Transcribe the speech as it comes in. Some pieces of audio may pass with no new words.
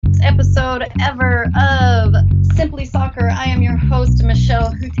episode ever of Simply Soccer. I am your host,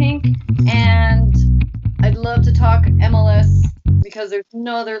 Michelle Hootink, and I'd love to talk MLS because there's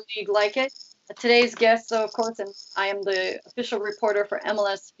no other league like it. Today's guest, though, of course, and I am the official reporter for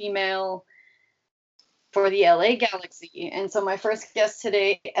MLS Female for the LA Galaxy. And so my first guest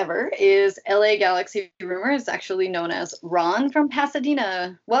today ever is LA Galaxy Rumors, actually known as Ron from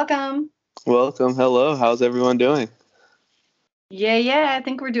Pasadena. Welcome. Welcome. Hello. How's everyone doing? Yeah, I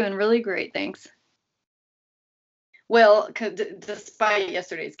think we're doing really great, thanks. Well, despite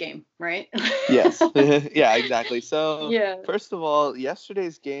yesterday's game, right? Yes. Yeah, exactly. So, Yeah. first of all,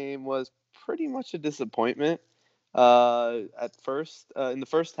 yesterday's game was pretty much a disappointment. In the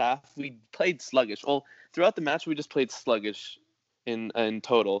first half, we played sluggish. Well, throughout the match, we just played sluggish in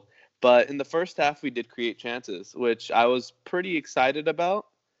total. But in the first half, we did create chances, which I was pretty excited about.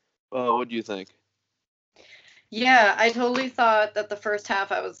 What do you think? Yeah, I totally thought that the first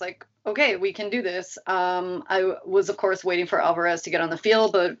half I was like, okay, we can do this. I was, of course, waiting for Alvarez to get on the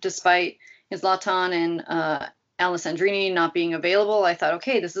field, but despite his Zlatan and Alessandrini not being available, I thought,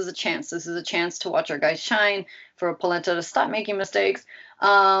 okay, this is a chance. This is a chance to watch our guys shine, for Polenta to stop making mistakes,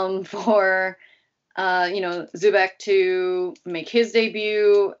 for Zubek to make his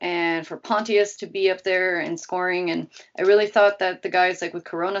debut, and for Pontius to be up there and scoring. And I really thought that the guys, like with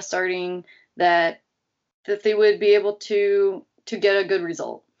Corona starting, that they would be able to get a good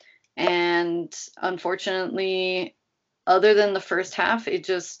result. And unfortunately, other than the first half, it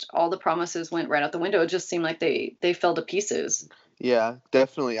just all the promises went right out the window. It just seemed like they fell to pieces. Yeah,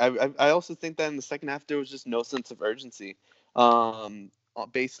 definitely. I also think that in the second half there was just no sense of urgency.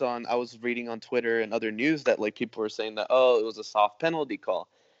 Based on I was reading on Twitter and other news that like people were saying that it was a soft penalty call.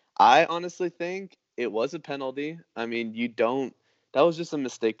 I honestly think it was a penalty. I mean, you don't. That was just a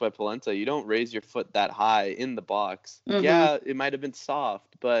mistake by Polenta. You don't raise your foot that high in the box. Mm-hmm. Yeah, it might have been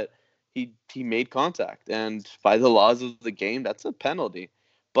soft, but he made contact, and by the laws of the game, that's a penalty.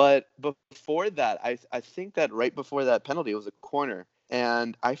 But before that, I think that right before that penalty was a corner.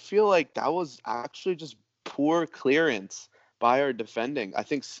 And I feel like that was actually just poor clearance by our defending. I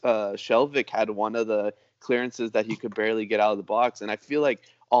think Shelvik had one of the clearances that he could barely get out of the box. And I feel like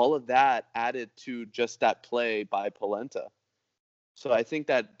all of that added to just that play by Polenta. So I think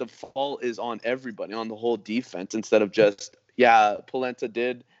that the fault is on everybody, on the whole defense, instead of just, yeah, Polenta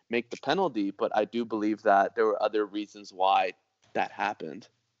did make the penalty, but I do believe that there were other reasons why that happened.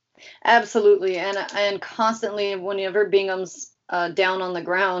 Absolutely, and constantly whenever Bingham's down on the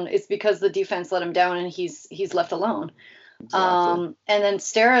ground, it's because the defense let him down and he's left alone. Exactly. And then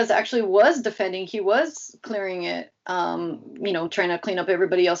Steras actually was defending. He was clearing it, trying to clean up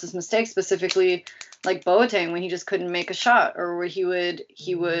everybody else's mistakes, specifically like Boateng when he just couldn't make a shot, or where he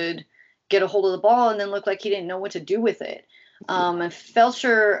would get a hold of the ball and then look like he didn't know what to do with it. And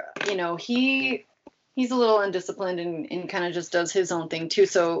Felcher, he's a little undisciplined and kind of just does his own thing too.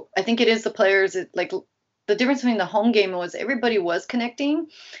 So I think it is the players. Like the difference between the home game was everybody was connecting,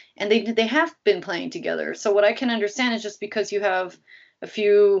 and they have been playing together. So what I can understand is just because you have a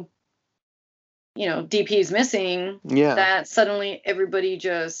few, DPs missing, Yeah. that suddenly everybody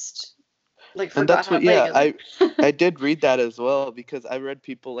just like And forgot that's how to what, play yeah, together. I did read that as well because I read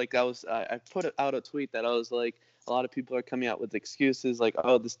people like I put out a tweet that I was like, a lot of people are coming out with excuses like,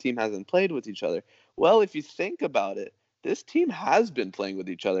 oh, this team hasn't played with each other. Well, if you think about it, this team has been playing with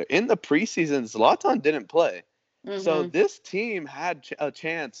each other. In the preseason, Zlatan didn't play. So Hmm. this team had a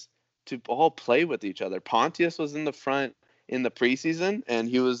chance to all play with each other. Pontius was in the front in the preseason, and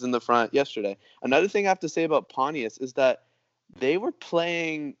he was in the front yesterday. Another thing I have to say about Pontius is that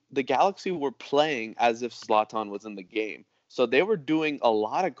the Galaxy were playing as if Zlatan was in the game. So they were doing a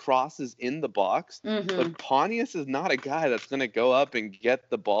lot of crosses in the box, Hmm. but Pontius is not a guy that's going to go up and get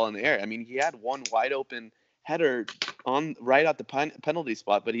the ball in the air. I mean, he had one wide open header on right at the penalty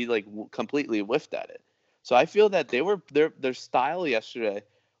spot, but he like completely whiffed at it. So I feel that their style yesterday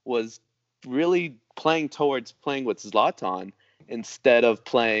was really playing towards playing with Zlatan instead of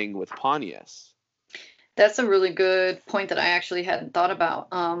playing with Pontius. That's a really good point that I actually hadn't thought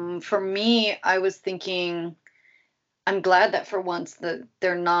about. For me, I was thinking, I'm glad that for once that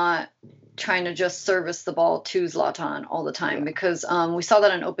they're not trying to just service the ball to Zlatan all the time, Yeah. because we saw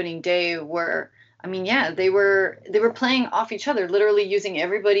that on opening day where, I mean, yeah, they were playing off each other, literally using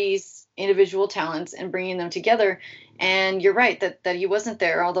everybody's individual talents and bringing them together. And you're right that he wasn't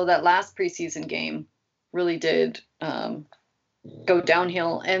there, although that last preseason game really did go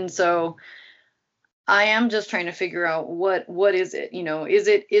downhill. And so I am just trying to figure out what is it?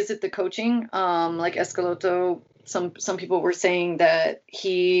 Is it the coaching? Like Escaloto, some people were saying that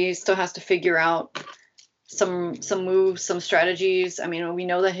he still has to figure out some moves, some strategies. I mean, we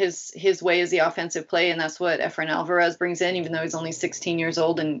know that his way is the offensive play, and that's what Efrain Alvarez brings in, even though he's only 16 years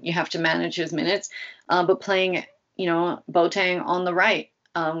old, and you have to manage his minutes. But playing, Boateng on the right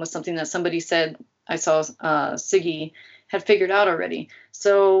was something that somebody said. I saw Siggy had figured out already.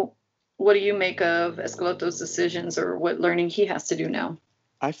 So, what do you make of Escalotto's decisions, or what learning he has to do now?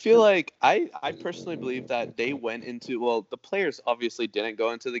 I feel like I personally believe that they went into, well, the players obviously didn't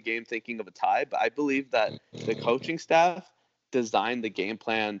go into the game thinking of a tie, but I believe that the coaching staff designed the game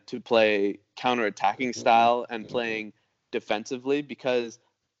plan to play counter-attacking style and playing defensively, because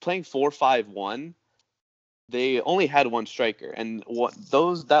playing 4-5-1, they only had one striker, and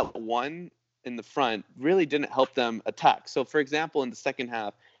that one in the front really didn't help them attack. So, for example, in the second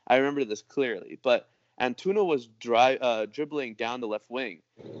half, I remember this clearly, but Antuna was dribbling down the left wing,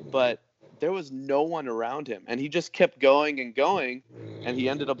 but there was no one around him, and he just kept going and going, and he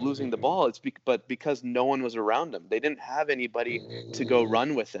ended up losing the ball. But because no one was around him, they didn't have anybody to go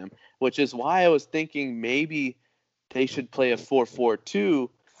run with him, which is why I was thinking maybe they should play a 4-4-2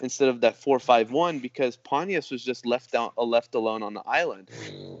 instead of that 4-5-1, because Pontius was just left alone on the island.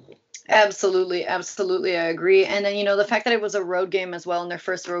 Absolutely, absolutely, I agree. And then the fact that it was a road game as well, in their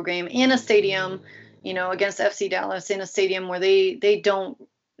first road game in a stadium, against FC Dallas, in a stadium where they don't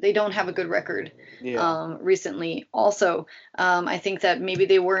have a good record recently. Also, I think that maybe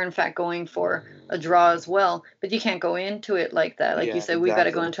they were in fact going for a draw as well, but you can't go into it like that. Like you said, we've got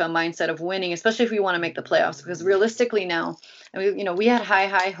to go into a mindset of winning, especially if we want to make the playoffs. Because realistically now, I mean, we had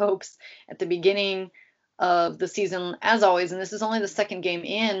high hopes at the beginning of the season, as always, and this is only the second game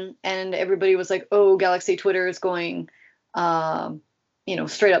in, and everybody was like, "Oh, Galaxy Twitter is going."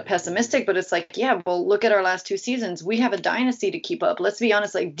 Straight up pessimistic, but it's like, yeah, well, look at our last two seasons. We have a dynasty to keep up. Let's be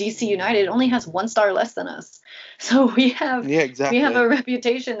honest, like DC United only has 1 star less than us. So we have a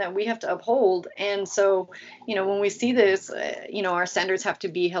reputation that we have to uphold. And so, when we see this, our standards have to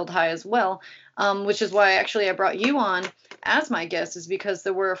be held high as well, which is why actually I brought you on as my guest, is because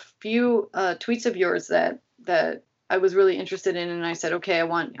there were a few tweets of yours that I was really interested in, and I said, okay, I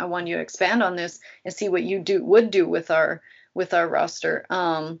want you to expand on this and see what you would do with our roster.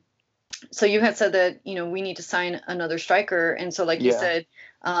 So you had said that we need to sign another striker, and so like you said,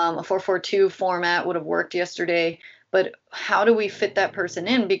 a 4-4-2 format would have worked yesterday. But how do we fit that person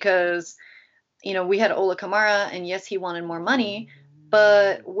in? Because we had Ola Kamara, and yes, he wanted more money,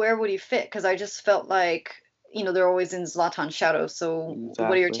 but where would he fit? Because I just felt like they're always in Zlatan's shadow. So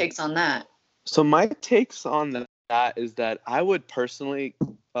what are your takes on that? So my takes on that is that I would personally,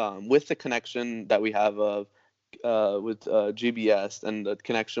 with the connection that we have with GBS and the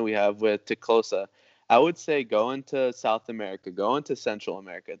connection we have with Ticlosa, I would say go into South America, go into Central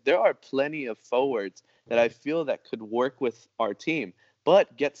America. There are plenty of forwards that I feel that could work with our team,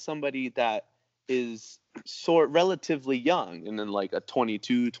 but get somebody that is relatively young, and then like a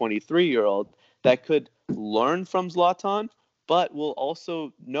 22, 23-year-old that could learn from Zlatan, but will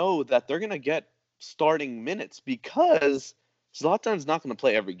also know that they're going to get starting minutes, because Zlatan's not going to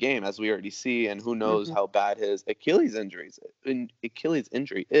play every game, as we already see, and who knows how bad his Achilles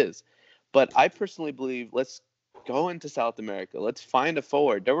injury is. But I personally believe, let's go into South America. Let's find a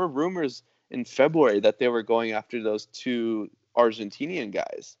forward. There were rumors in February that they were going after those 2 Argentinian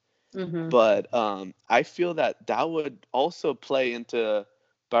guys. But I feel that would also play into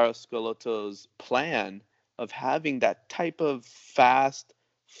Barros Schelotto's plan of having that type of fast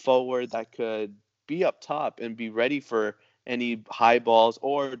forward that could be up top and be ready for any high balls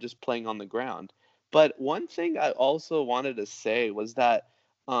or just playing on the ground. But one thing I also wanted to say was that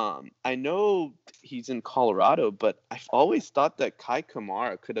I know he's in Colorado, but I've always thought that Kai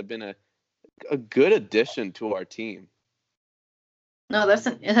Kamara could have been a good addition to our team. No, that's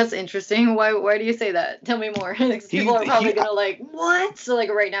interesting. Why do you say that? Tell me more. People are probably gonna like, what? So like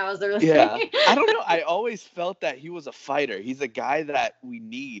right now as they're listening. Yeah, I don't know. I always felt that he was a fighter. He's a guy that we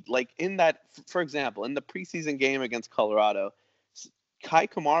need. Like in that, for example, in the preseason game against Colorado, Kai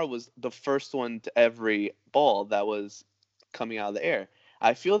Kamara was the first one to every ball that was coming out of the air.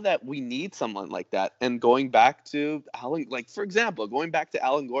 I feel that we need someone like that. And going back to Alan, like for example, going back to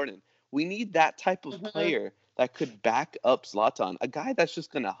Alan Gordon, we need that type of player that could back up Zlatan, a guy that's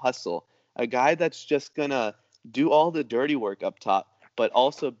just going to hustle, a guy that's just going to do all the dirty work up top, but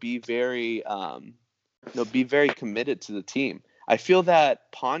also be very committed to the team. I feel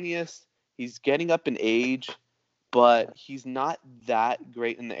that Pontius, he's getting up in age, but he's not that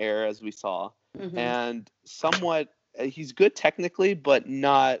great in the air as we saw. And somewhat, he's good technically, but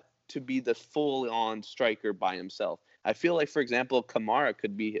not to be the full-on striker by himself. I feel like, for example, Kamara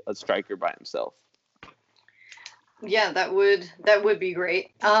could be a striker by himself. Yeah, that would be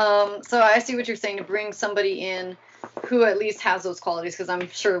great. So I see what you're saying, to bring somebody in who at least has those qualities, because I'm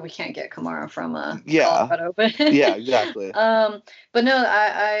sure we can't get Kamara from Yeah, Colorado, but yeah, exactly. but no,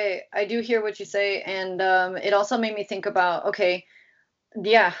 I do hear what you say, and it also made me think about, okay,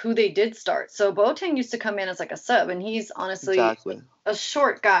 yeah, who they did start. So Boateng used to come in as like a sub, and he's honestly Exactly. a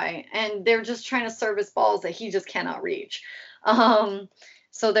short guy, and they're just trying to service balls that he just cannot reach. Um,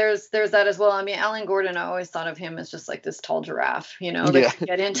 so there's that as well. I mean, Alan Gordon, I always thought of him as just like this tall giraffe, that Yeah. can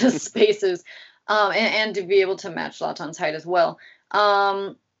get into spaces, and to be able to match Zlatan's height as well.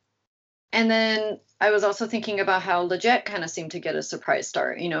 And then I was also thinking about how Leggett kind of seemed to get a surprise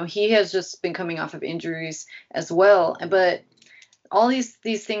start. He has just been coming off of injuries as well, but all these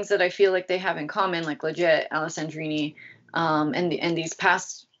things that I feel like they have in common, like Leggett, Alessandrini, and these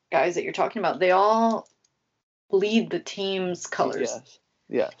past guys that you're talking about, they all bleed the team's colors. Yes.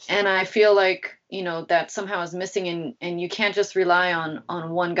 Yes. And I feel like, that somehow is missing, and you can't just rely on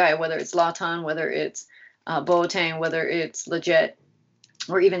one guy, whether it's Latan, whether it's Boateng, whether it's Leggett,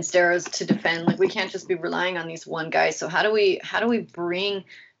 or even Steros to defend. Like, we can't just be relying on these one guy. So how do we bring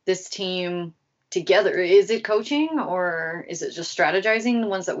this team together? Is it coaching, or is it just strategizing the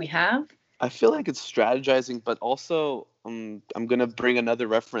ones that we have? I feel like it's strategizing, but also I'm gonna bring another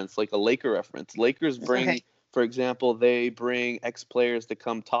reference, like a Laker reference. Lakers bring, Okay. for example, they bring ex players to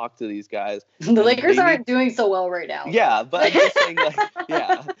come talk to these guys, The and Lakers they need. aren't doing so well right now, though. Yeah, but I'm just saying, like,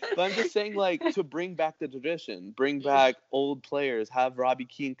 yeah, but I'm just saying, like, to bring back the tradition, bring back old players, have Robbie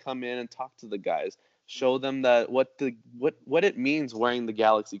Keane come in and talk to the guys, show them that what it means wearing the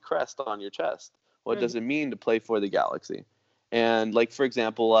Galaxy crest on your chest. What Mhm. does it mean to play for the Galaxy? And like, for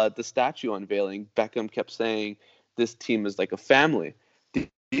example, the statue unveiling, Beckham kept saying this team is like a family.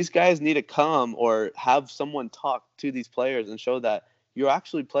 These guys need to come or have someone talk to these players and show that you're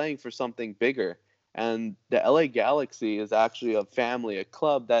actually playing for something bigger. And the LA Galaxy is actually a family, a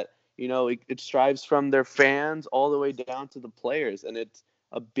club that, it strives from their fans all the way down to the players. And it's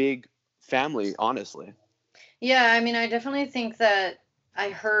a big family, honestly. Yeah, I mean, I definitely think that I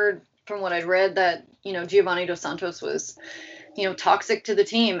heard from what I'd read that, Giovanni Dos Santos was, toxic to the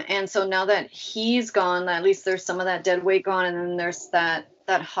team. And so now that he's gone, at least there's some of that dead weight gone, and then there's that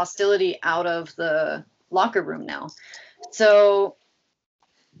hostility out of the locker room now. So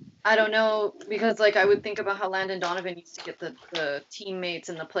I don't know, because like I would think about how Landon Donovan used to get the teammates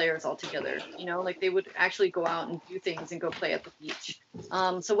and the players all together. Like they would actually go out and do things and go play at the beach.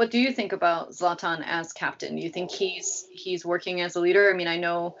 So what do you think about Zlatan as captain? Do you think he's working as a leader? I mean, I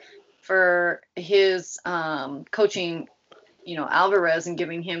know for his coaching, Alvarez, and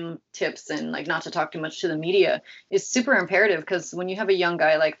giving him tips and like not to talk too much to the media is super imperative, because when you have a young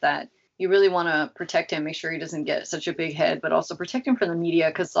guy like that, you really want to protect him, make sure he doesn't get such a big head, but also protect him from the media,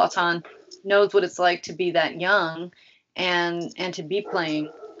 because Zlatan knows what it's like to be that young and to be playing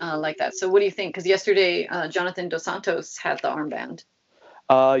like that. So what do you think? Because yesterday, Jonathan Dos Santos had the armband.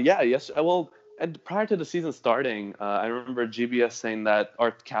 Yeah, yes. Well, and prior to the season starting, I remember GBS saying that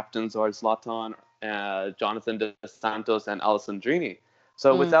our captains are Zlatan, Jonathan Dos Santos, and Alessandrini.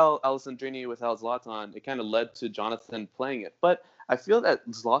 So Mm, without Alessandrini, without Zlatan, it kind of led to Jonathan playing it. But I feel that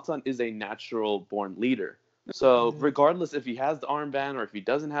Zlatan is a natural born leader. So regardless if he has the armband or if he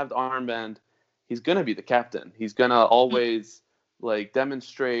doesn't have the armband, he's gonna be the captain. He's gonna mm, always like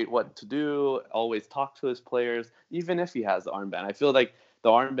demonstrate what to do, always talk to his players, even if he has the armband. I feel like the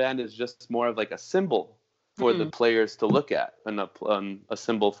armband is just more of like a symbol for the mm. players to look at and a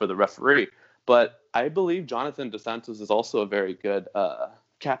symbol for the referee. But I believe Jonathan Dos Santos is also a very good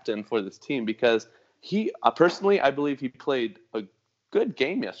captain for this team because he personally, I believe he played a good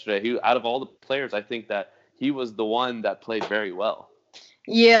game yesterday. He, out of all the players, I think that he was the one that played very well.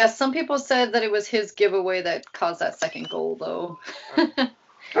 Yeah, some people said that it was his giveaway that caused that second goal, though.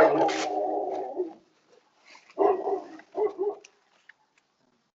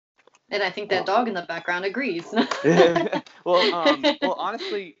 And I think that dog in the background agrees. Well,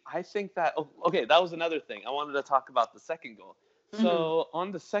 honestly, I think that. Oh, okay, that was another thing. I wanted to talk about the second goal. Mhm. So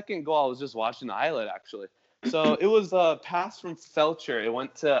on the second goal, I was just watching the highlight actually. So it was a pass from Felcher. It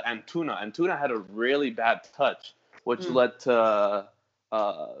went to Antuna. Antuna had a really bad touch, which Mm. led to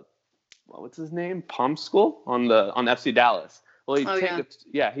uh, what's his name? Palm School on FC Dallas. Well, Oh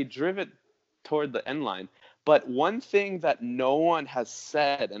yeah. he drove it toward the end line. But one thing that no one has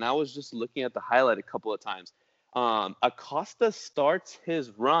said, and I was just looking at the highlight a couple of times, Acosta starts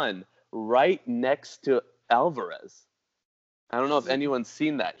his run right next to Alvarez. I don't know if Mm. anyone's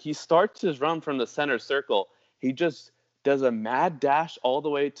seen that. He starts his run from the center circle. He just does a mad dash all the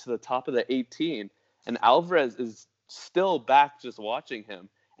way to the top of the 18, and Alvarez is still back just watching him,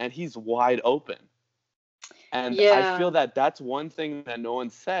 and he's wide open. And I Yeah. feel that that's one thing that no one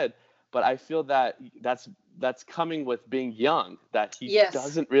said, but I feel that that's coming with being young, that he Yes.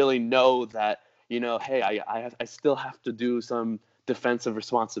 doesn't really know that, hey, I still have to do some defensive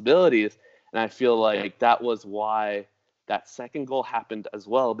responsibilities. And I feel like that was why that second goal happened as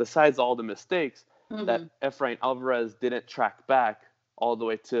well. Besides all the mistakes, that Hmm. Efrain Alvarez didn't track back all the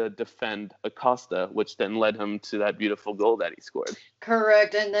way to defend Acosta, which then led him to that beautiful goal that he scored.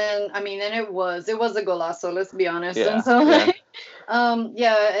 Correct. And then, I mean, and it was a golazo, let's be honest. And Yeah, so, yeah. like,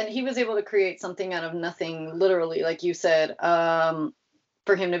 yeah, and he was able to create something out of nothing, literally, like you said,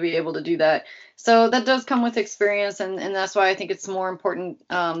 for him to be able to do that. So that does come with experience, and that's why I think it's more important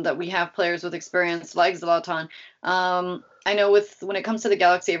that we have players with experience like Zlatan. I know when it comes to the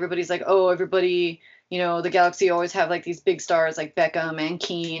Galaxy, everybody's like, oh, everybody, the Galaxy always have like these big stars like Beckham and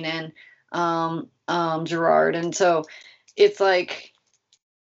Keane and Gerard, and so it's like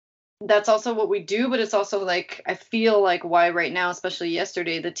that's also what we do, but it's also like I feel like why right now, especially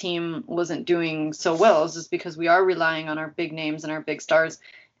yesterday, the team wasn't doing so well is just because we are relying on our big names and our big stars.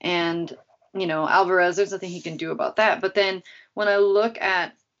 And, Alvarez, there's nothing he can do about that. But then when I look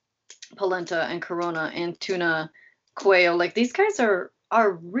at Polenta and Corona and Tuna Cuello, like these guys are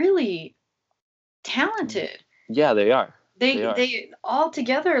really talented. Yeah, they are. They are. They all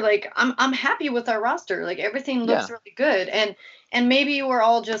together, like I'm happy with our roster. Like everything looks Yeah. really good. And maybe we're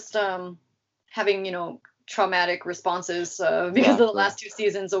all just having, traumatic responses because of the Exactly. last two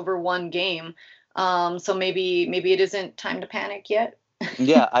seasons over one game. So maybe it isn't time to panic yet.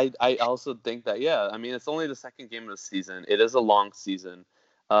 Yeah, I also think that, yeah, I mean, it's only the second game of the season. It is a long season.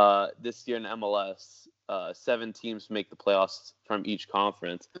 This year in MLS, 7 teams make the playoffs from each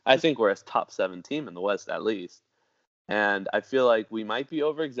conference. I think we're a top 7 team in the West at least. And I feel like we might be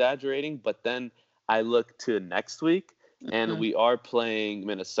over exaggerating, but then I look to next week and Mhm. we are playing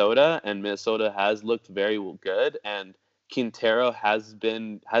Minnesota, and Minnesota has looked very good, and Quintero has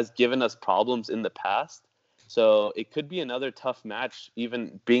given us problems in the past. So it could be another tough match,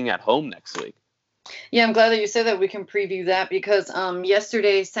 even being at home next week. Yeah, I'm glad that you said that. We can preview that because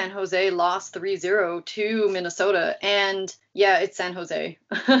yesterday San Jose lost 3-0 to Minnesota, and yeah, it's San Jose.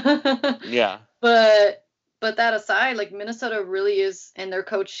 Yeah. But that aside, like Minnesota really is, and their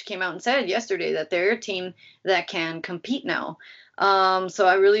coach came out and said yesterday that they're a team that can compete now. So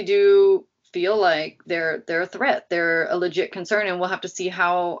I really do feel like they're a threat. They're a legit concern, and we'll have to see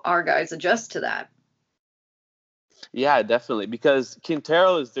how our guys adjust to that. Yeah, definitely. Because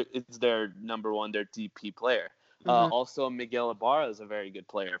Quintero is their number one, their DP player. Hmm. Also, Miguel Ibarra is a very good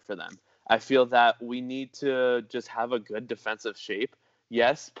player for them. I feel that we need to just have a good defensive shape.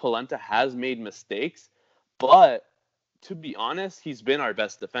 Yes, Polenta has made mistakes, but to be honest, he's been our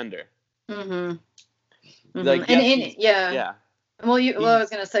best defender. Hmm. Hmm. Like, yes, And yeah. yeah, Well, what I was he's,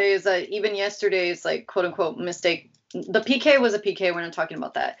 gonna say is that even yesterday's like quote unquote mistake, the PK was a PK. We're not talking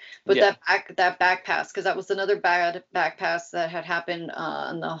about that, but yeah, that back pass, because that was another bad back pass that had happened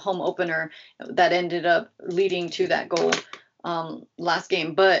in the home opener that ended up leading to that goal last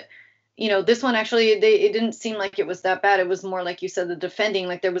game. But this one actually, it didn't seem like it was that bad. It was more like you said, the defending.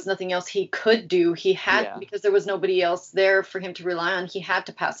 Like there was nothing else he could do. He had yeah. because there was nobody else there for him to rely on. He had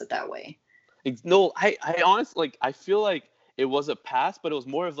to pass it that way. No, I honestly, like, I feel like it was a pass, but it was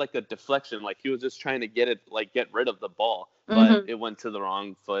more of like a deflection. Like he was just trying to get rid of the ball, but Hmm. it went to the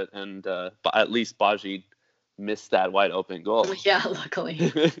wrong foot, and but at least Baji missed that wide open goal. Yeah,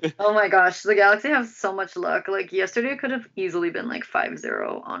 luckily. Oh my gosh, the Galaxy have so much luck. Like yesterday could have easily been like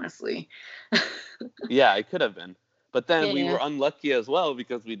 5-0, honestly. Yeah, it could have been, but then we were Yeah. unlucky as well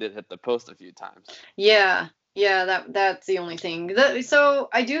because we did hit the post a few times. Yeah. Yeah, that's the only thing. So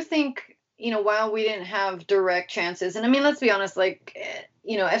I do think, while we didn't have direct chances, and I mean, let's be honest, like,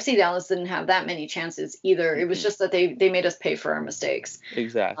 FC Dallas didn't have that many chances either. It was Mm-mm. just that they made us pay for our mistakes,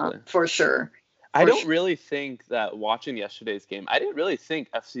 Exactly. for sure. I For don't sure. really think that watching yesterday's game, I didn't really think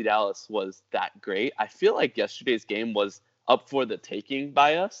FC Dallas was that great. I feel like yesterday's game was up for the taking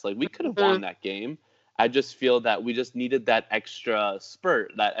by us. Like we could have won Mhm. that game. I just feel that we just needed that extra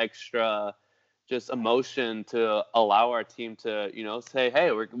spurt, that extra just emotion to allow our team to, say,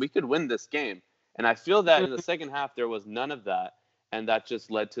 hey, we could win this game. And I feel that in the second half, there was none of that. And that just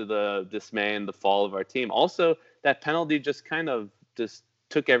led to the dismay and the fall of our team. Also, that penalty just kind of just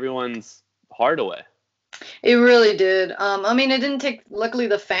took everyone's heart away. It really did. I mean, it didn't take, luckily,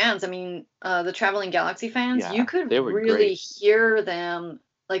 the fans, I mean, the Traveling Galaxy fans, you Yeah, could they were really great. hear them.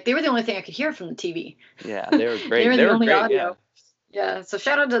 Like, they were the only thing I could hear from the TV. Yeah, they were They great. were They the were only great. Yeah, audio. Yeah, so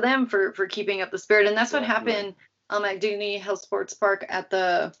shout out to them for keeping up the spirit. And that's what definitely. happened at Dignity Health Sports Park at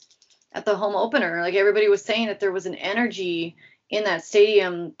the home opener. Like, everybody was saying that there was an energy in that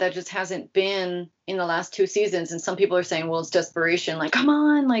stadium that just hasn't been in the last 2 seasons. And some people are saying, well, it's desperation. Like, come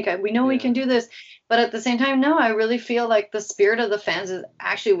on, like we know we can do this. But at the same time, no, I really feel like the spirit of the fans is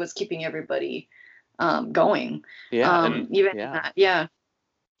actually what's keeping everybody going. Even in that, yeah.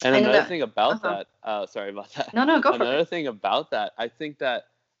 And another thing about uh-huh. that, sorry about that. No, go for it. Another thing about that, I think that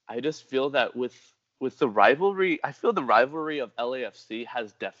I just feel that with the rivalry, I feel the rivalry of LAFC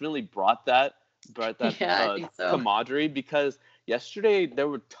has definitely brought that Yeah, I think so. camaraderie, because yesterday there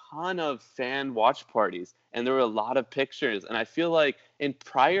were a ton of fan watch parties and there were a lot of pictures, and I feel like in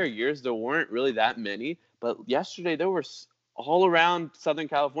prior years there weren't really that many, but yesterday there were all around Southern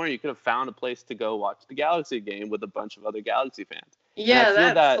California. You could have found a place to go watch the Galaxy game with a bunch of other Galaxy fans. Yeah, and I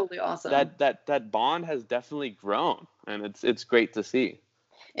feel that's totally awesome. that bond has definitely grown, and it's great to see.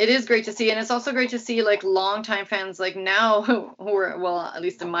 It is great to see, and it's also great to see like longtime fans like now who are, well, at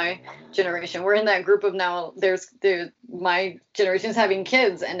least in my generation, we're in that group of now. There's my generation's having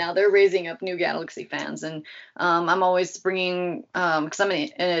kids, and now they're raising up new Galaxy fans. And I'm always bringing because I'm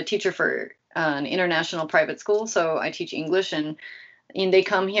a teacher for an international private school, so I teach English, and they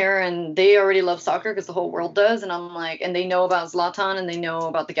come here and they already love soccer because the whole world does. And I'm like, and they know about Zlatan and they know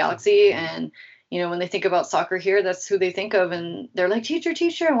about the Galaxy. And, when they think about soccer here, that's who they think of. And they're like, teacher,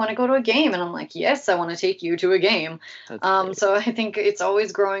 I want to go to a game. And I'm like, yes, I want to take you to a game. So I think it's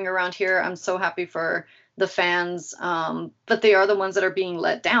always growing around here. I'm so happy for the fans. But they are the ones that are being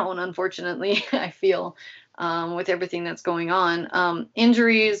let down, unfortunately, I feel. With everything that's going on.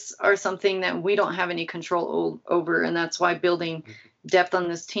 Injuries are something that we don't have any control over, and that's why building depth on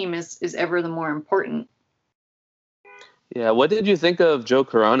this team is ever the more important. Yeah, what did you think of Joe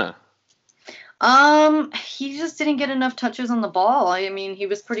Corona? He just didn't get enough touches on the ball. I mean, he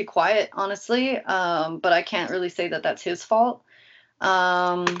was pretty quiet, honestly. But I can't really say that that's his fault.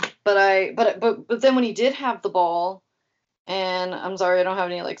 But then when he did have the ball, and I'm sorry, I don't have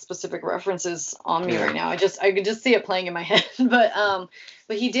any like specific references on me right now. I could just see it playing in my head. But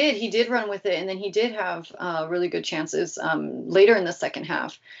he did run with it, and then he did have really good chances later in the second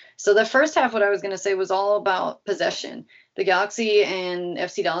half. So the first half, what I was going to say, was all about possession. The Galaxy and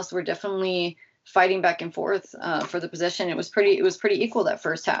FC Dallas were definitely fighting back and forth for the possession. It was pretty equal that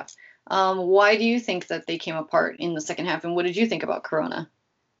first half. Why do you think that they came apart in the second half, and what did you think about Corona?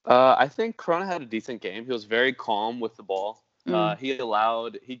 I think Corona had a decent game. He was very calm with the ball.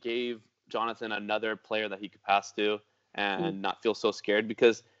 He gave Jonathan another player that he could pass to and not feel so scared,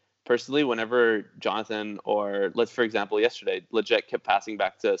 because personally, whenever Jonathan, or for example, yesterday, Lletget kept passing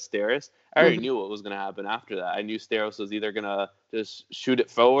back to Steres, I already knew what was going to happen after that. I knew Steres was either going to just shoot it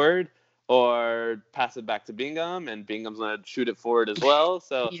forward or pass it back to Bingham, and Bingham's going to shoot it forward as well.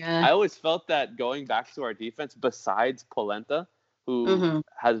 So I always felt that going back to our defense, besides Polenta, who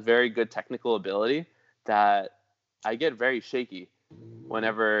has very good technical ability, that I get very shaky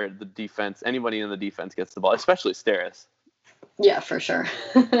whenever anybody in the defense gets the ball, especially Steres. Yeah, for sure.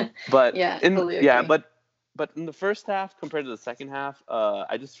 But totally agree. But in the first half compared to the second half,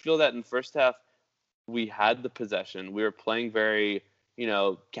 I just feel that in the first half we had the possession. We were playing very,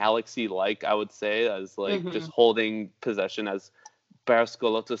 Galaxy-like, I would say, as just holding possession. As Barros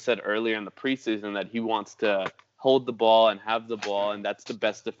Schelotto said earlier in the preseason, that he wants to hold the ball and have the ball, and that's the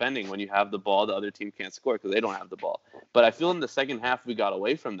best defending. When you have the ball, the other team can't score because they don't have the ball. But I feel in the second half we got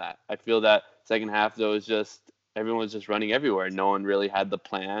away from that. I feel that second half everyone was just running everywhere. No one really had the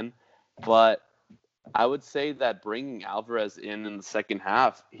plan. But I would say that bringing Alvarez in the second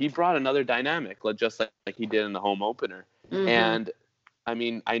half, he brought another dynamic, just like he did in the home opener. And I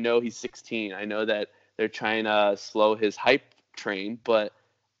mean, I know he's 16. I know that they're trying to slow his hype train, but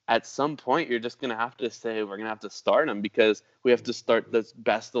at some point you're just going to have to say we're going to have to start him, because we have to start the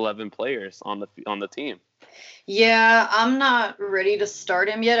best 11 players on the team. Yeah, I'm not ready to start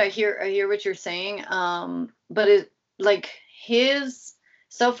him yet. I hear what you're saying. But his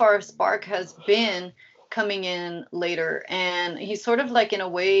so far spark has been coming in later, and he's sort of like, in a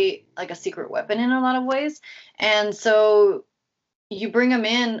way, like a secret weapon in a lot of ways. And so you bring him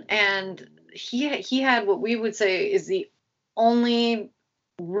in, and he had what we would say is the only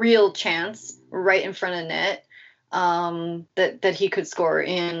real chance right in front of net that he could score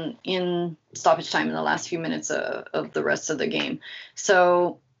in stoppage time in the last few minutes of the rest of the game.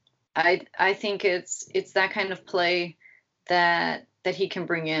 So I think it's that kind of play that he can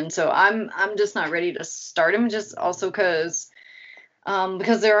bring in. So I'm just not ready to start him, just also because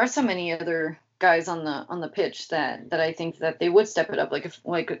there are so many other guys on the pitch that I think that they would step it up.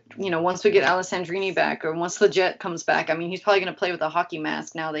 Once we get Alessandrini back, or once Lletget comes back, I mean, he's probably going to play with a hockey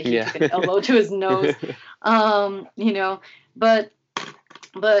mask now that he took an elbow to his nose. But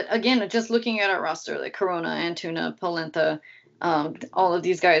again, just looking at our roster, like Corona, Antuna, Polenta, all of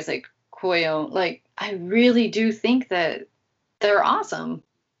these guys like Cuello, like I really do think that they're awesome.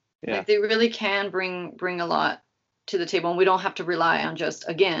 Yeah. Like they really can bring a lot to the table, and we don't have to rely on just,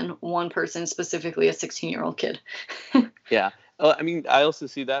 again, one person, specifically a 16-year-old kid. Yeah. I mean, I also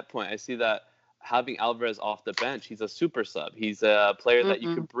see that point. I see that having Alvarez off the bench, he's a super sub. He's a player that you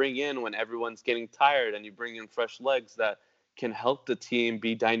Mhm. could bring in when everyone's getting tired, and you bring in fresh legs that can help the team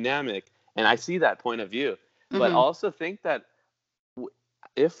be dynamic. And I see that point of view. But I Mhm. also think that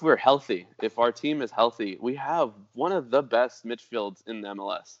if we're healthy, if our team is healthy, we have one of the best midfields in the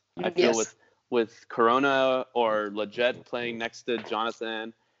MLS. I feel Yes. with Corona or Leggett playing next to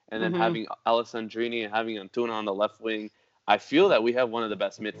Jonathan, and then Mhm. having Alessandrini and having Antuna on the left wing, I feel that we have one of the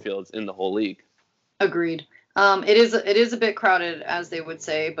best midfields in the whole league. Agreed. It is a bit crowded, as they would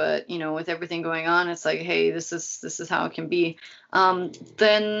say, but with everything going on, it's like, hey, this is how it can be.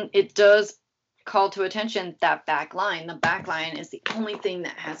 Then it does call to attention that back line. The back line is the only thing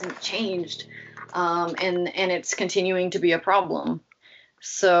that hasn't changed, and it's continuing to be a problem.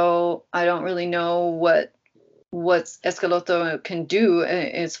 So I don't really know what Escalotto can do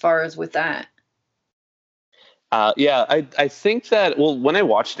as far as with that. Yeah, I think that, well, when I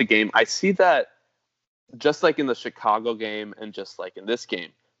watch the game, I see that just like in the Chicago game and just like in this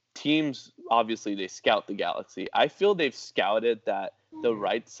game, teams obviously they scout the Galaxy. I feel they've scouted that the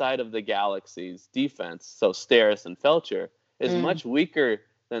right side of the Galaxy's defense, so Steris and Felcher, is Mm. much weaker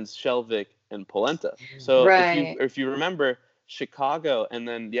than Shelvik and Polenta. So Right. if you remember Chicago and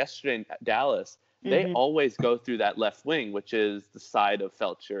then yesterday in Dallas, they Hmm. always go through that left wing, which is the side of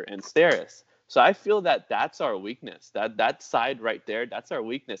Felcher and Steris. So I feel that that's our weakness. That side right there, that's our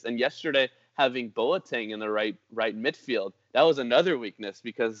weakness. And yesterday, having Boateng in the right midfield, that was another weakness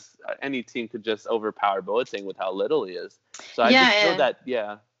because any team could just overpower Boateng with how little he is. So I just feel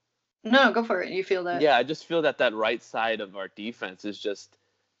Yeah. that, No, go for it. You feel that? I just feel that that right side of our defense is just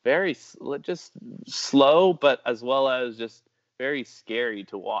very just slow, but as well as just very scary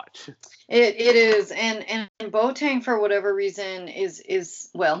to watch. It is, and Boateng, for whatever reason,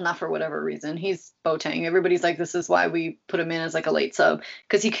 is well, not for whatever reason. He's Boateng. Everybody's like, this is why we put him in as like a late sub,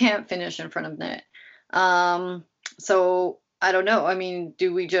 because he can't finish in front of net. Um, so I don't know. I mean,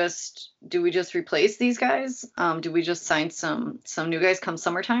 do we just replace these guys? Do we just sign some new guys come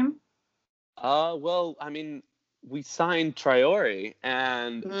summertime? Well, I mean, we signed Traore,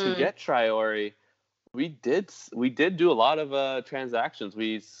 and to Mm, get Traore, we did do a lot of transactions.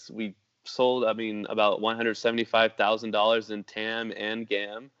 We sold, I mean, about $175,000 in TAM and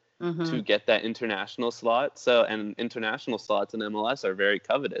GAM mm-hmm, to get that international slot. So, and international slots in MLS are very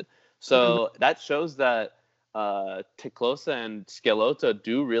coveted. mm-hmm. So that shows that Teclosa and Schelotto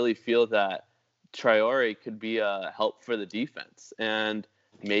do really feel that Traore could be a help for the defense. And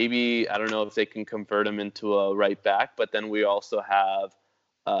maybe, I don't know if they can convert him into a right back, but then we also have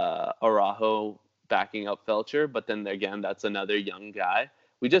Araujo backing up Felcher. But then again, that's another young guy.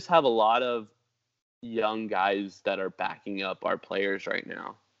 We just have a lot of young guys that are backing up our players right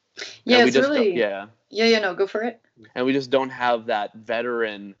now. And Yeah, we it's just don't, really, yeah, no, go for it. and we just don't have that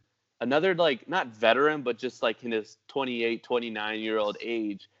veteran, another, like, not veteran, but just like in his 28, 29-year-old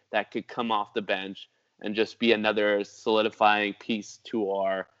age that could come off the bench and just be another solidifying piece to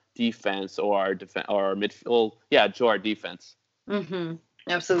our defense or our defense or our midfield. Well, yeah, to our defense. Mm-hmm.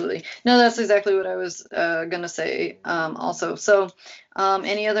 Absolutely. No, that's exactly what I was gonna say. Also, so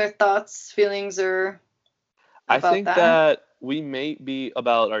any other thoughts, feelings, or I about think that? that we may be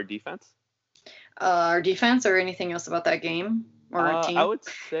about our defense. Our defense, or anything else about that game or I team? would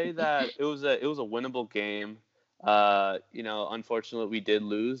say that it was a winnable game. Unfortunately we did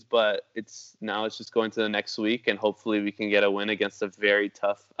lose, but it's just going to the next week, and hopefully we can get a win against a very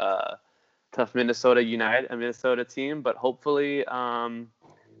tough Minnesota team. But hopefully,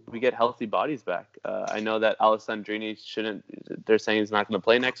 we get healthy bodies back. I know that Alessandrini shouldn't. They're saying he's not going to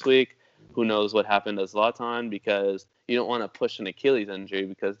play next week. Who knows what happened to Zlatan, because you don't want to push an Achilles injury,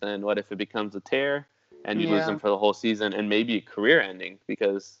 because then what if it becomes a tear and you lose him Yeah. for the whole season and maybe career ending?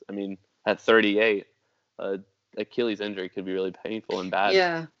 Because, I mean, at 38, Achilles injury could be really painful and bad.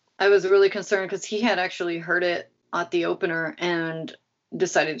 Yeah. I was really concerned because he had actually heard it at the opener and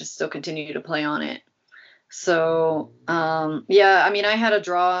decided to still continue to play on it. So, yeah, I mean, I had a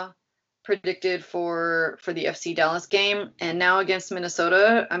draw predicted for the FC Dallas game, and now against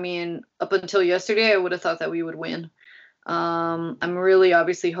Minnesota, I mean, up until yesterday, I would have thought that we would win. I'm really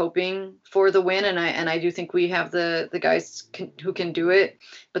obviously hoping for the win, and I do think we have the guys who can do it,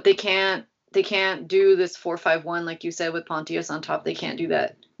 but they can't do this 4-5-1 like you said with Pontius on top. They can't do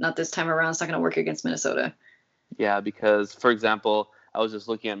that. Not this time around. It's not going to work against Minnesota. Yeah, because, for example, I was just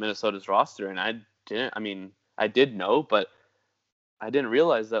looking at Minnesota's roster, and I did know, but I didn't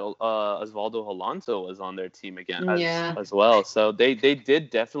realize that Osvaldo Alonso was on their team again Yeah. as well. So they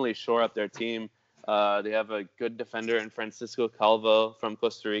did definitely shore up their team. They have a good defender in Francisco Calvo from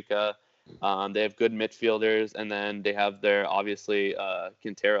Costa Rica. They have good midfielders, and then they have their, obviously,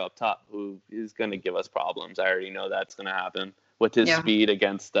 Quintero up top, who is going to give us problems. I already know that's going to happen with his Yeah. speed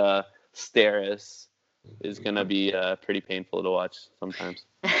against Steris. Is going to be pretty painful to watch sometimes.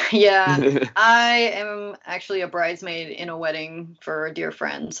 Yeah, I am actually a bridesmaid in a wedding for a dear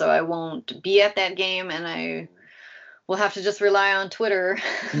friend, so I won't be at that game, and I will have to just rely on Twitter,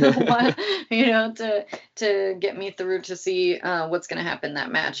 to get me through to see what's going to happen in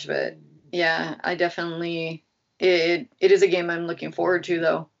that match. But yeah, I definitely it is a game I'm looking forward to,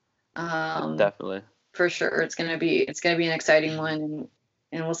 though. Definitely. For sure, it's gonna be an exciting one,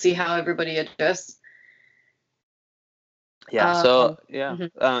 and we'll see how everybody adjusts. Yeah. So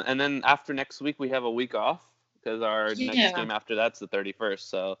Mhm. and then after next week we have a week off because our next Yeah. game after that's the 31st.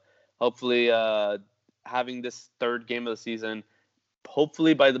 So hopefully, having this third game of the season,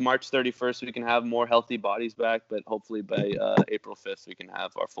 hopefully by the March 31st we can have more healthy bodies back, but hopefully by April 5th we can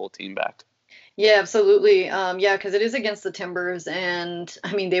have our full team back. Yeah, absolutely. Yeah, because it is against the Timbers, and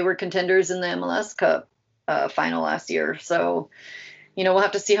I mean they were contenders in the MLS Cup final last year. So we'll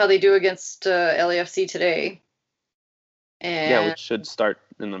have to see how they do against LAFC today. Yeah, And which should start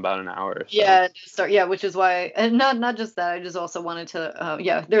in about an hour or so. yeah, which is why, and not just that. I just also wanted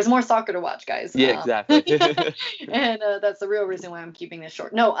to, there's more soccer to watch, guys. Yeah, exactly. And that's the real reason why I'm keeping this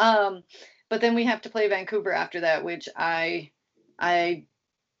short. No, but then we have to play Vancouver after that, which I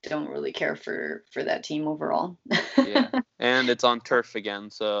don't really care for that team overall. Yeah, and it's on turf again,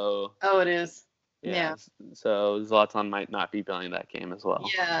 so Oh, it is. yeah. So Zlatan might not be playing that game as well.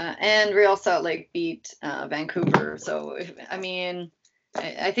 Yeah, and Real Salt Lake beat Vancouver, so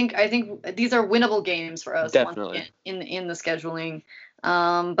I think these are winnable games for us. Definitely. Once again, in the scheduling.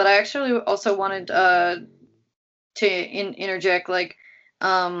 But I actually also wanted to interject, like,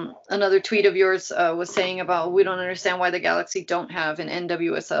 another tweet of yours was saying about, we don't understand why the Galaxy don't have an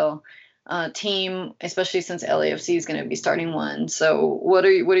NWSL team, especially since LAFC is going to be starting one. So what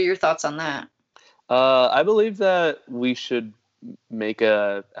are your thoughts on that? I believe that we should make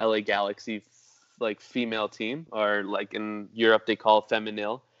a LA Galaxy like female team, or like in Europe they call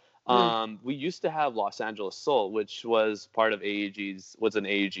feminil. We used to have Los Angeles Soul, which was part of was an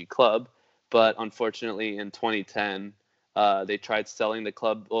AEG club, but unfortunately in 2010 they tried selling the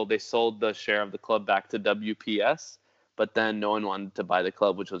club. Well, they sold the share of the club back to WPS, but then no one wanted to buy the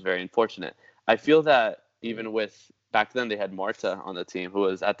club, which was very unfortunate. I feel that even with back then they had Marta on the team, who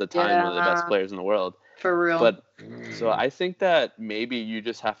was at the time one of the best players in the world. For real. But so I think that maybe you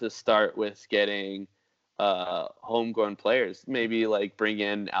just have to start with getting homegrown players. Maybe like bring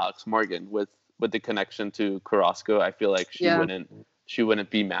in Alex Morgan with the connection to Carrasco. I feel like she wouldn't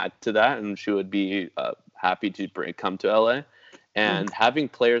be mad to that, and she would be happy to come to LA. And having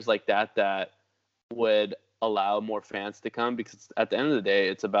players like that would allow more fans to come, because at the end of the day,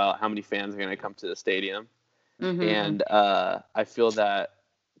 it's about how many fans are going to come to the stadium. And I feel that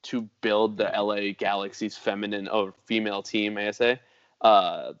to build the LA Galaxy's feminine or female team, may I say,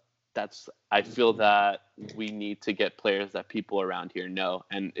 I feel that we need to get players that people around here know.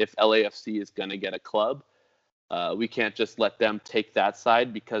 And if LAFC is going to get a club, we can't just let them take that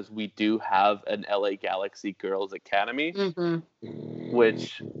side, because we do have an LA Galaxy Girls Academy,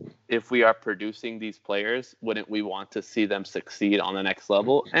 which, if we are producing these players, wouldn't we want to see them succeed on the next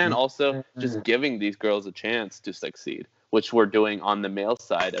level? And also just giving these girls a chance to succeed, which we're doing on the male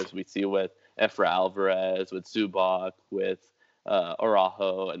side, as we see with Efra Alvarez, with Zubac, with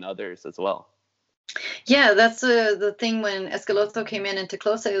Araujo, and others as well. Yeah, that's the thing when Escaloto came into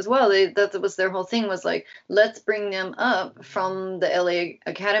Close as well. That was their whole thing, was like, let's bring them up from the LA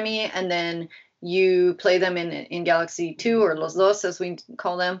Academy, and then you play them in Galaxy 2, or Los Dos as we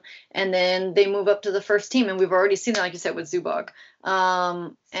call them, and then they move up to the first team. And we've already seen that, like you said, with Zubac.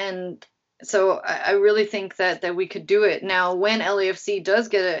 And so I really think that we could do it. Now, when LAFC does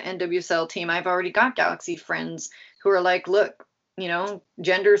get an NWSL team, I've already got Galaxy friends who are like, look,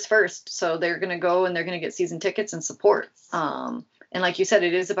 gender's first. So they're going to go and they're going to get season tickets and support. And like you said,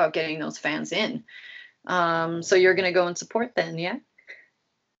 it is about getting those fans in. So you're going to go and support then, yeah?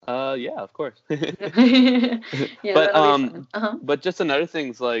 Yeah, of course. Yeah, but just another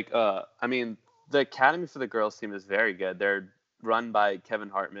thing's like, I mean, the academy for the girls team is very good. They're run by Kevin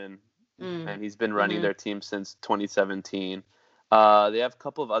Hartman, and he's been running their team since 2017. They have a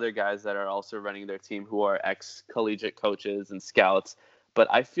couple of other guys that are also running their team who are ex-collegiate coaches and scouts. But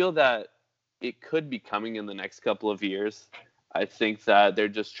I feel that it could be coming in the next couple of years. I think that they're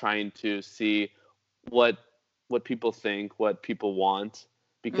just trying to see what people think, what people want,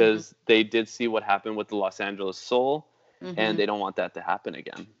 because they did see what happened with the Los Angeles Soul, and they don't want that to happen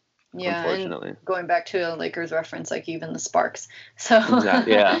again. Yeah, Unfortunately. and going back to a Lakers reference, like even the Sparks. So,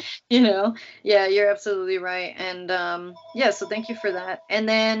 Exactly. Yeah. Yeah, you're absolutely right. And yeah, so thank you for that. And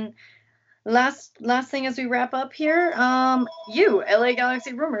then last thing as we wrap up here, you, LA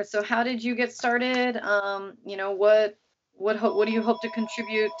Galaxy Rumors. So how did you get started? What do you hope to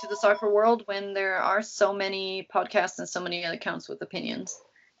contribute to the soccer world when there are so many podcasts and so many accounts with opinions?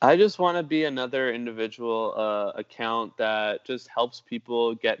 I just want to be another individual account that just helps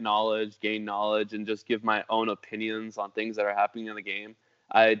people get knowledge, gain knowledge, and just give my own opinions on things that are happening in the game.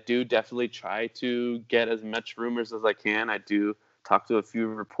 I do definitely try to get as much rumors as I can. I do talk to a few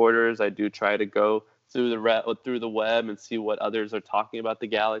reporters. I do try to go through the web and see what others are talking about the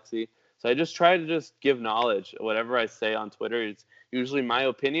Galaxy. So I just try to just give knowledge. Whatever I say on Twitter, it's usually my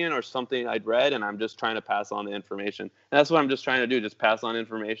opinion or something I'd read, and I'm just trying to pass on the information. And that's what I'm just trying to do, just pass on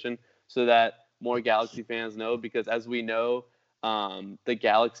information so that more Galaxy fans know, because as we know, the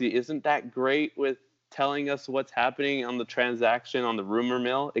Galaxy isn't that great with telling us what's happening on the transaction, on the rumor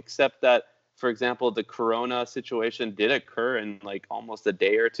mill, except that, for example, the Corona situation did occur in like almost a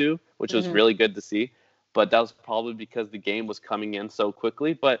day or two, which was really good to see. But that was probably because the game was coming in so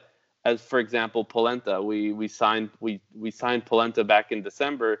quickly. But as for example, Polenta, we signed Polenta back in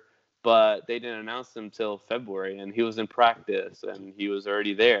December, but they didn't announce him till February, and he was in practice and he was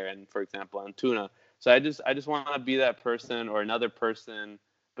already there. And for example, Antuna. So I just want to be that person or another person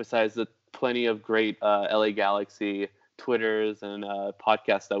besides the plenty of great LA Galaxy Twitters and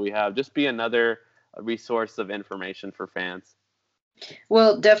podcasts that we have. Just be another resource of information for fans.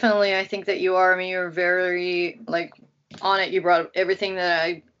 Well, definitely, I think that you are. I mean, you're very like on it. You brought everything that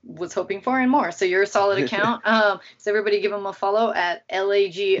I was hoping for and more. So you're a solid account. So everybody give them a follow at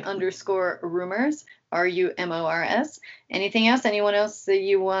LAG_rumors, RUMORS. Anything else? Anyone else that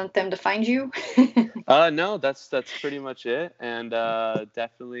you want them to find you? No, that's pretty much it. And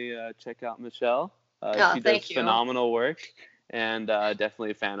definitely check out Michelle. She does phenomenal work, and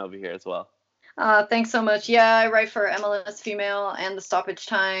definitely a fan over here as well. Thanks so much. Yeah, I write for MLS Female and the Stoppage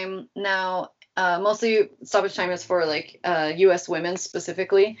Time now. Mostly Stoppage Time is for like U.S. women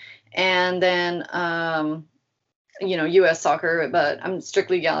specifically, and then U.S. soccer. But I'm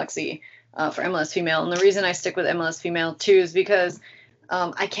strictly Galaxy for MLS Female, and the reason I stick with MLS Female too is because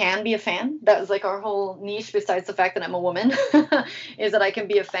I can be a fan. That is like our whole niche. Besides the fact that I'm a woman, is that I can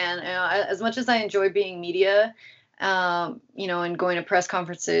be a fan. As much as I enjoy being media. And going to press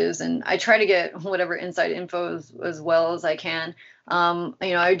conferences, and I try to get whatever inside info as well as I can.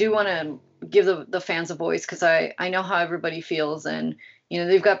 I do want to give the fans a voice, because I know how everybody feels, and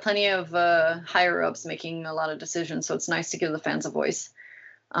they've got plenty of higher ups making a lot of decisions, so it's nice to give the fans a voice.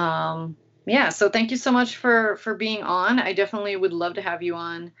 So thank you so much for being on. I definitely would love to have you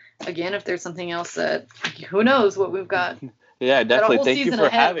on again if there's something else that, who knows what we've got. Yeah, definitely. Thank you for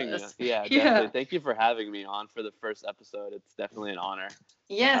having me. Yeah, definitely. Thank you for having me on for the first episode. It's definitely an honor.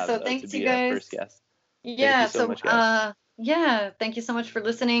 Yeah, so thanks you guys. First guest. Yeah, so much, thank you so much for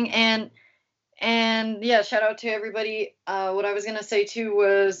listening, and yeah, shout out to everybody. What I was gonna say too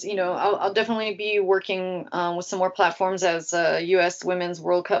was, I'll definitely be working with some more platforms as U.S. Women's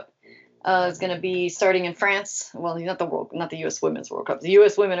World Cup is going to be starting in France. Well, not the U.S. Women's World Cup. The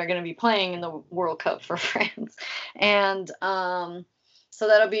U.S. women are going to be playing in the World Cup for France, and so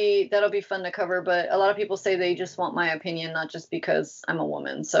that'll be fun to cover. But a lot of people say they just want my opinion, not just because I'm a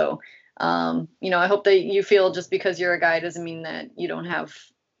woman. So, I hope that you feel just because you're a guy doesn't mean that you don't have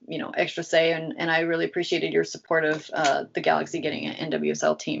extra say. And I really appreciated your support of the Galaxy getting an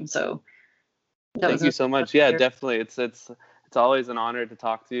NWSL team. So thank you so much. Yeah, definitely. It's always an honor to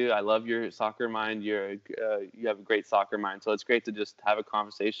talk to you. I love your soccer mind. You have a great soccer mind. So it's great to just have a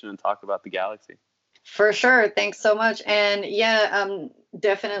conversation and talk about the Galaxy. For sure. Thanks so much. And yeah,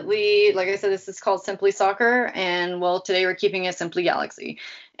 definitely, like I said, this is called Simply Soccer. And well, today we're keeping it Simply Galaxy.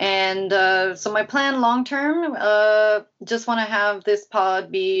 And so my plan long term, just want to have this pod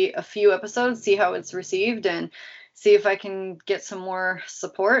be a few episodes, see how it's received, and see if I can get some more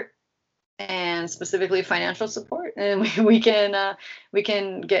support, and specifically financial support, and we can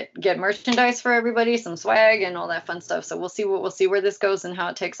get merchandise for everybody, some swag and all that fun stuff. So we'll see where this goes and how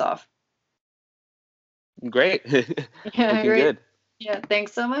it takes off. Great. Yeah, looking great. Good. Yeah,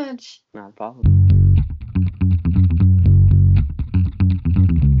 thanks so much. Not a problem.